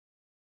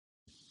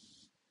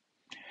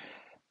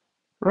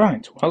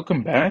Right,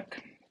 welcome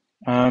back.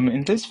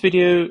 In this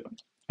video,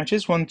 I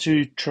just want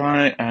to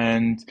try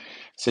and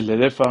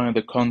solidify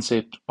the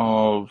concept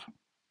of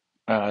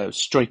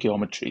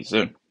stoichiometry.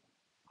 So,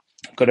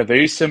 I've got a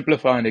very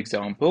simplified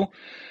example,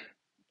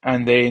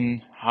 and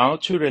then how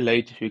to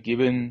relate if you're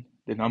given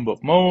the number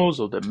of moles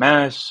or the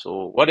mass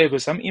or whatever,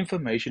 some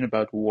information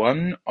about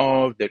one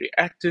of the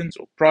reactants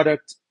or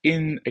products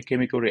in a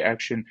chemical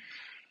reaction.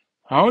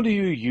 How do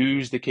you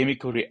use the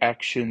chemical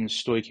reaction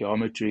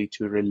stoichiometry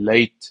to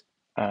relate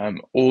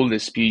all the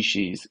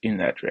species in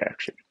that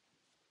reaction?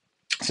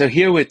 So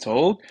here we're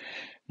told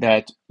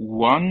that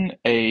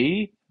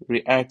 1A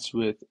reacts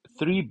with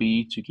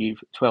 3B to give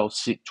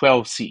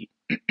 12C.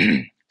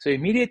 So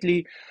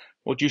immediately,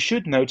 what you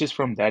should notice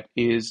from that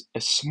is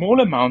a small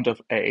amount of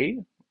A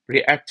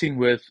reacting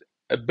with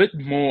a bit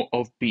more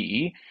of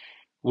B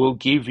will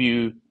give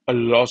you a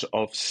lot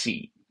of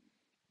C.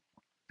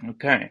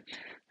 Okay,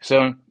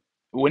 so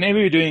whenever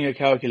you're doing a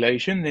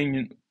calculation,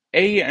 then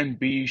A and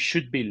B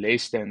should be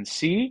less than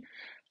C,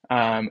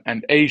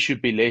 and A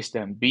should be less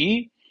than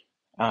B,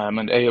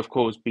 and A, of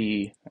course,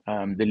 be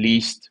the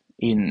least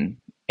in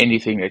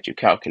anything that you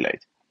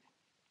calculate,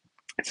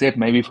 except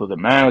maybe for the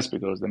mass,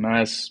 because the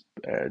mass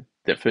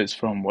differs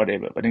from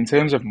whatever. But in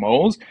terms of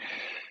moles,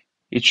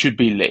 it should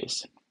be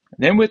less.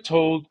 Then we're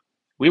told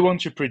we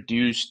want to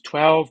produce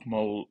 12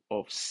 mole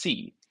of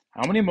C.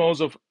 How many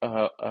moles of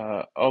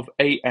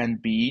A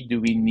and B do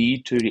we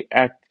need to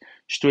react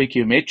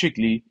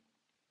stoichiometrically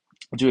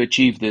to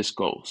achieve this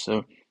goal?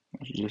 So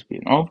that should just be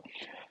an of.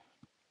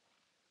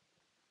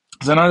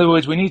 So in other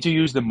words, we need to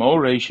use the mole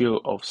ratio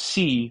of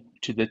C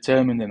to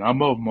determine the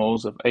number of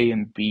moles of A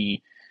and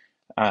B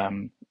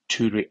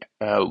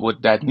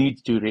what that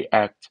needs to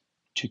react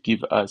to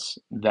give us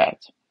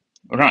that.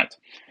 Right.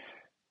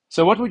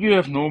 So what would you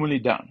have normally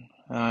done?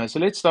 So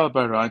let's start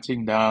by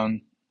writing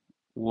down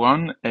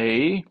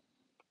 1A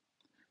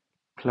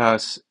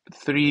plus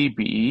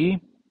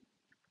 3B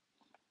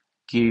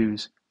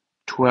gives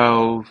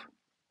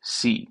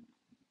 12C.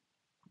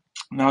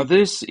 Now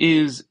this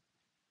is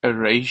a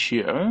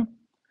ratio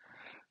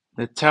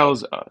that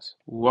tells us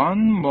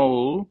 1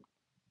 mole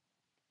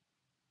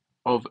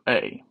of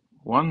A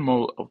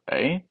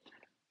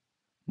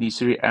needs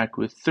to react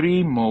with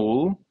 3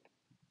 mole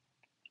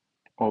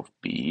of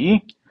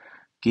B,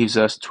 gives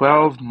us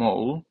 12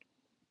 mole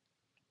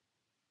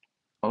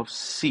of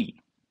C.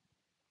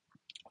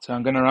 So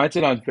I'm going to write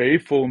it out very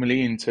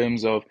formally in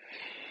terms of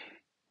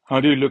how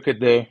do you look at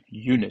the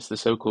units, the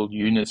so-called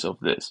units of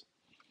this.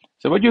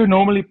 So what you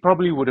normally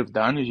probably would have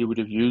done is you would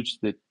have used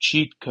the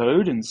cheat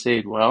code and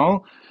said,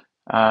 well,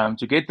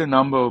 to get the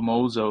number of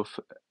moles of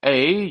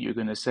A, you're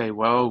going to say,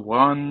 well,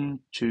 1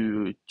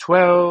 to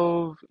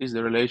 12 is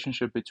the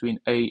relationship between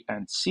A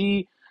and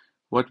C.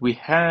 What we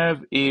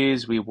have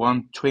is we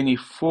want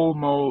 24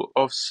 mole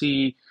of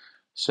C.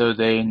 So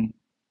then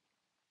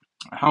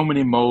how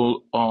many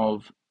mole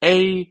of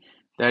A?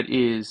 That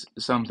is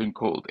something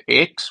called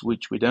X,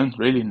 which we don't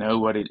really know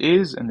what it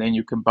is. And then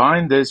you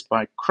combine this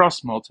by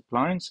cross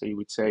multiplying. So you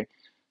would say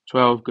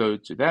 12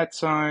 goes to that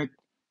side,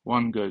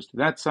 1 goes to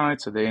that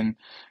side. So then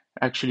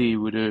actually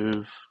you would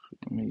have,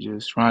 let me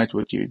just write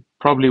what you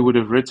probably would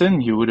have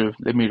written. You would have,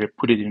 let me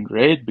put it in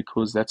red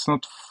because that's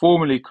not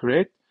formally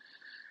correct.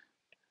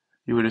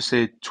 You would have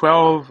said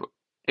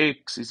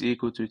 12x is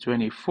equal to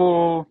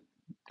 24,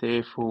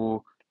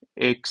 therefore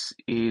x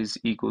is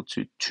equal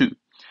to 2.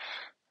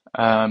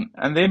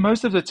 And then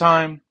most of the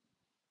time,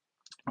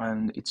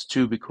 and it's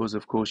 2 because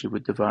of course you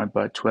would divide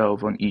by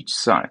 12 on each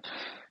side.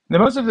 Now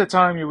most of the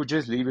time you would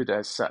just leave it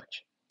as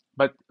such.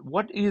 But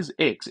what is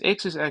x?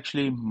 X is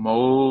actually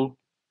mole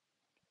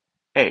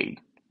A.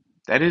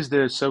 That is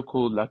the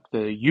so-called like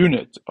the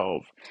unit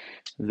of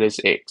this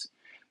x.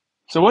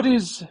 So what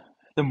is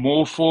the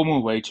more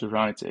formal way to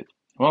write it?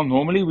 Well,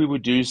 normally we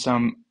would do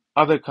some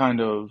other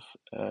kind of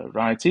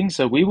writing.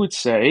 So we would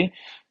say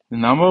the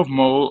number of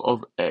mole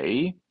of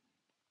A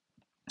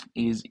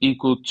is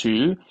equal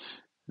to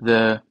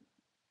the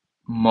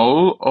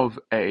mole of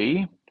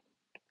A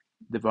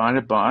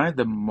divided by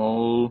the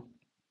mole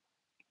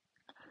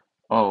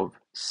of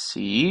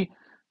C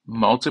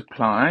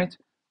multiplied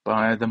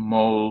by the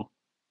mole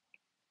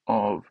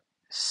of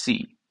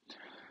C.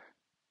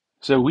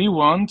 So we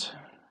want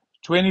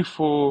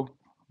 24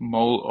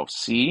 mole of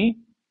C.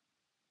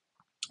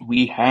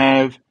 We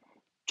have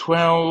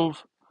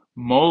 12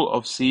 mole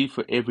of C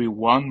for every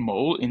 1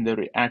 mole in the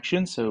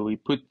reaction. So we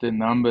put the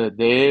number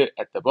there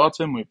at the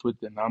bottom, we put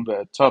the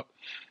number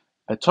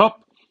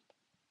atop,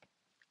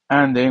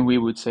 and then we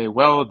would say,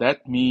 well,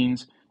 that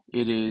means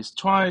it is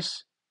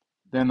twice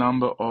the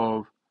number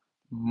of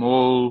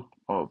mole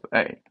of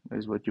A,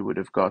 is what you would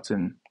have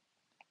gotten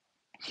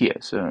here.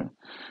 So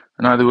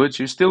in other words,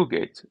 you still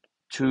get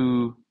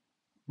 2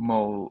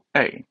 mole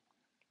A.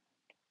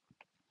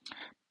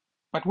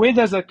 But where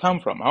does that come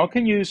from? How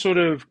can you sort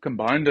of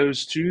combine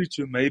those two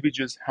to maybe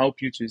just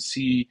help you to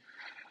see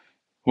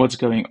what's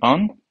going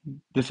on?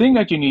 The thing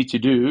that you need to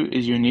do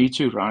is you need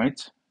to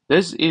write,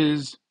 this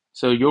is,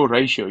 so your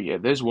ratio here,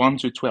 there's 1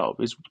 to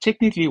 12, is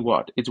technically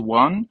what? It's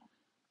 1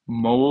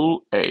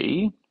 mole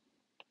A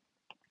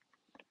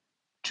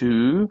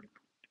to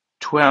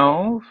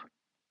 12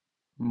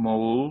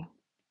 mole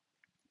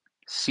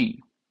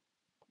C.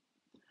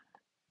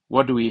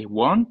 What do we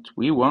want?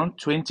 We want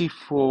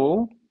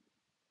 24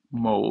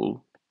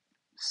 mole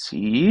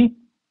C,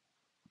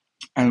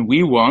 and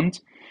we want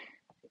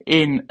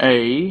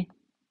Na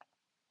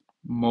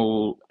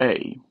mole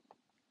A.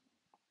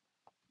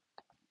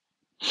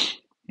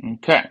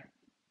 Okay.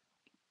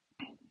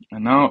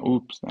 And now,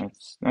 oops,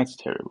 that's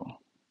terrible.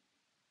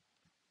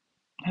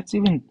 That's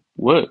even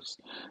worse.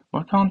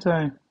 Why can't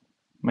I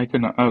make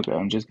an, okay,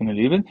 I'm just going to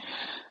leave it.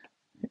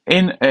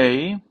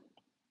 Na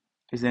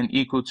is then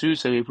equal to,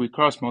 so if we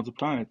cross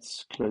multiply,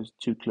 it's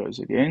too close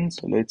again.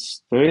 So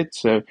let's do it.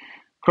 So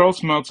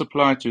cross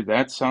multiply to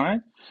that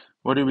side.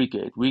 What do we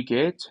get? We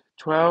get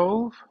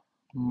 12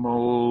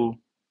 mole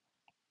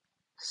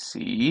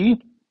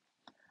C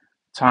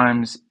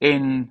times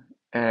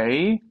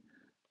Na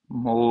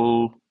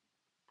mole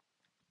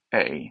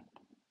A.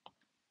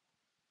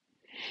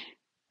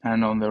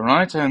 And on the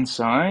right hand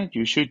side,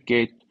 you should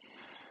get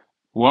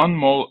 1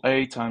 mole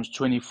A times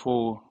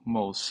 24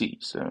 mole C.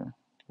 So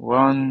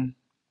 1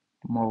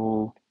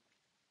 mole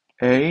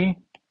A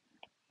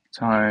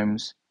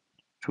times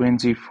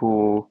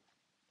 24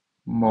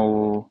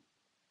 mole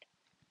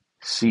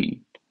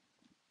C.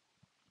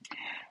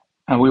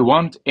 And we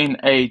want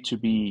Na to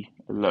be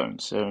alone.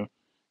 So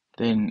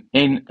then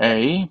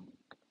Na,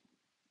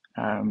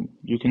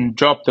 you can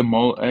drop the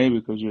mole A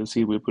because you'll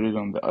see we put it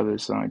on the other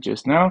side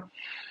just now,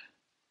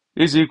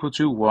 is equal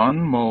to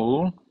 1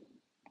 mole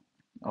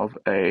of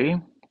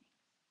A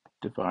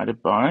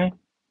divided by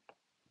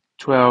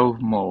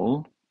 12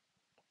 mole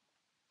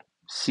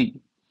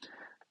C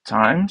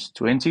times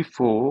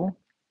 24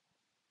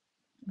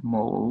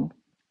 mole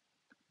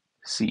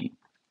C.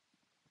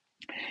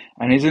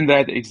 And isn't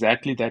that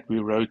exactly that we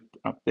wrote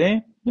up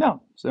there? Yeah.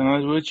 So in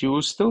other words, you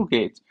will still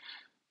get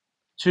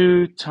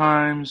 2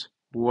 times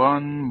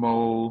 1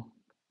 mole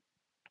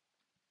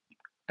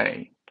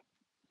A.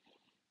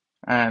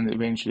 And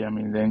eventually,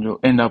 then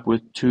you'll end up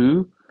with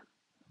 2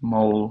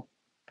 mole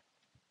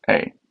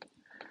A.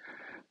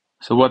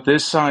 So what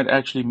this side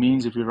actually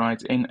means if you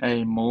write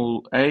Na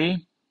mole A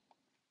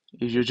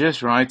is you're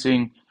just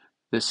writing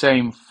the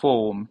same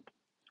form.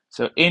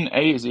 So Na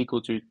is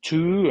equal to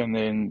 2 and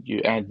then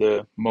you add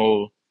the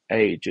mole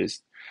A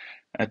just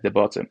at the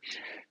bottom.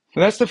 So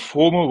that's the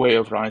formal way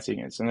of writing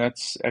it. So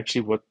that's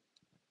actually what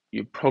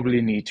you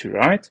probably need to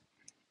write.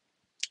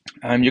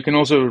 You can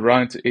also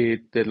write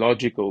it the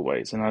logical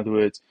ways. In other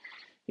words,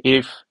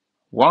 if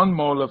 1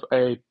 mole of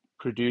A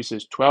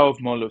produces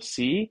 12 mole of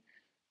C,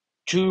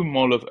 2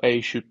 mole of A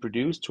should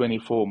produce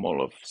 24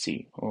 mole of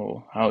C,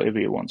 or however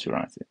you want to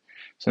write it.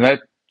 So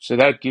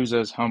that gives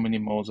us how many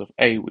moles of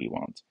A we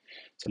want.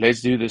 So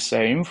let's do the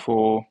same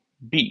for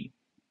B.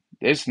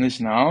 This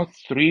is now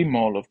 3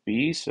 mole of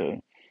B,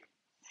 so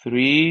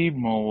 3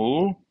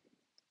 mole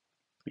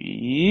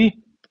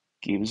B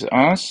gives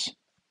us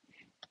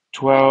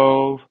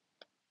 12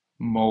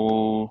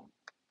 mole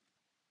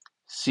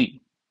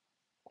C.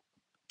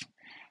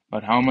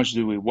 But how much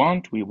do we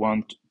want? We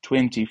want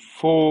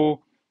 24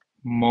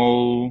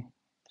 mole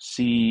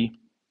C,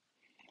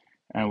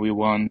 and we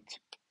want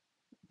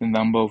the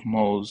number of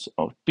moles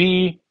of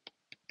B.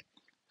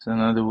 So in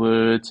other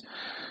words,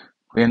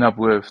 we end up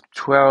with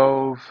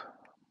 12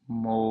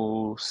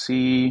 mole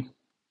C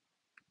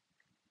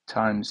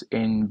times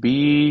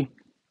NB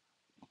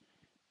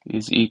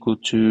is equal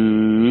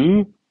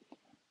to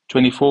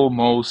 24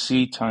 mole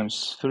C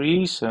times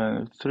 3,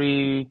 so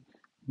 3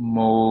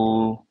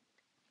 mole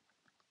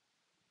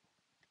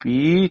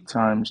B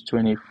times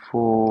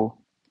 24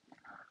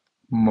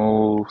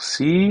 mole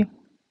C.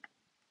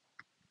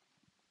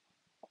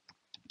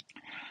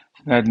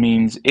 That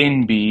means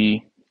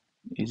NB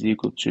is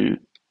equal to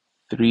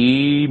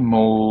 3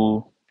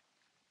 mole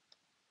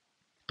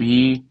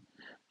B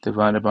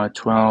divided by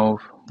 12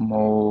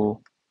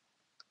 mole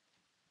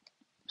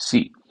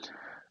C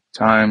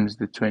times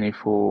the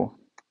 24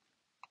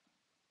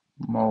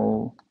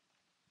 mole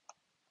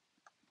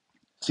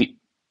C.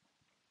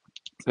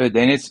 So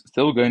then it's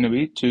still going to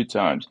be 2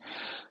 times.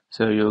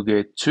 So you'll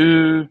get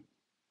 2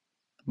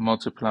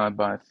 multiplied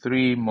by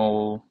 3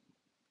 mole.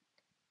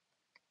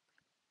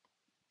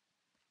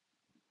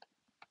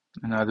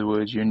 In other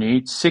words, you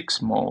need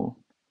 6 mole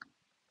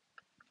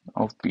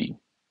of B.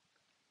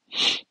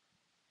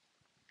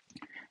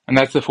 And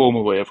that's the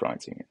formal way of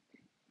writing it.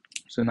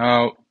 So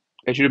now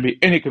there shouldn't be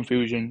any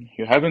confusion.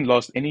 You haven't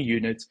lost any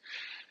units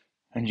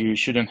and you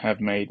shouldn't have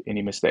made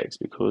any mistakes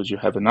because you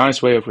have a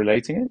nice way of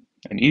relating it,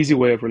 an easy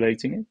way of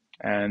relating it,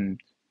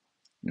 and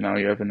now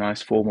you have a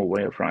nice formal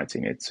way of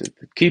writing it. So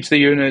it keeps the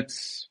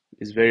units,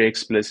 is very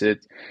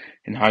explicit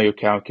in how you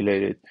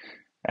calculate it.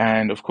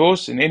 And of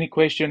course, in any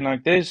question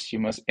like this, you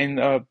must end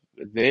up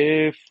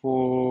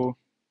therefore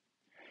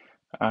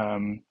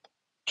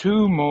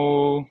 2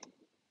 mole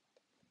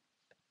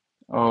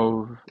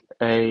of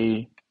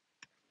A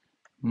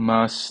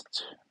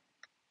must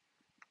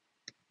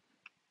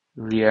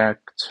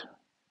react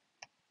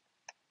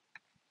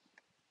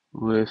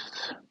with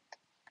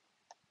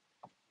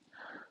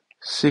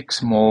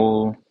 6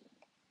 mole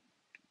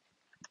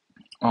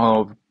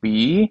of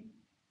B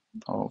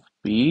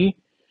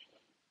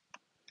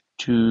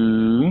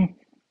to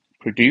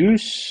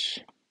produce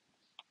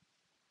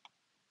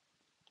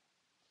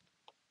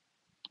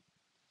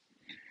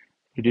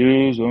what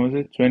was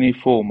it?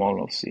 24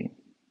 mole of C.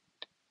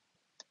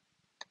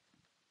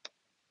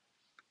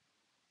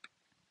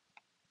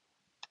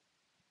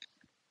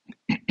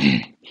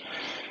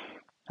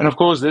 And of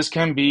course, this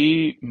can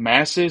be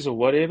masses or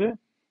whatever,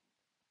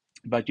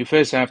 but you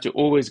first have to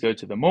always go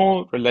to the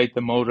mole, relate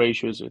the mole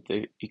ratios with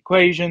the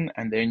equation,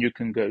 and then you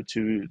can go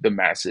to the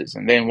masses.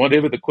 And then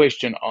whatever the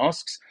question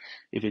asks,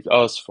 if it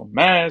asks for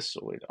mass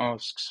or it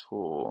asks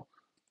for,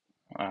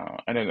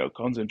 I don't know,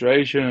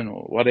 concentration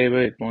or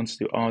whatever it wants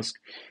to ask,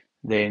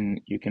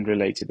 then you can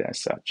relate it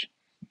as such.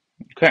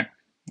 Okay.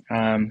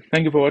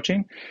 Thank you for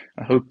watching.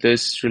 I hope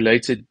this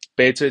related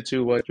better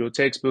to what your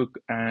textbook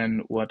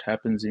and what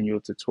happens in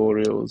your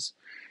tutorials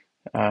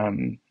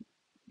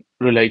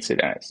relates it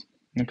as.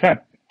 Okay.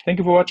 Thank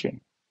you for watching.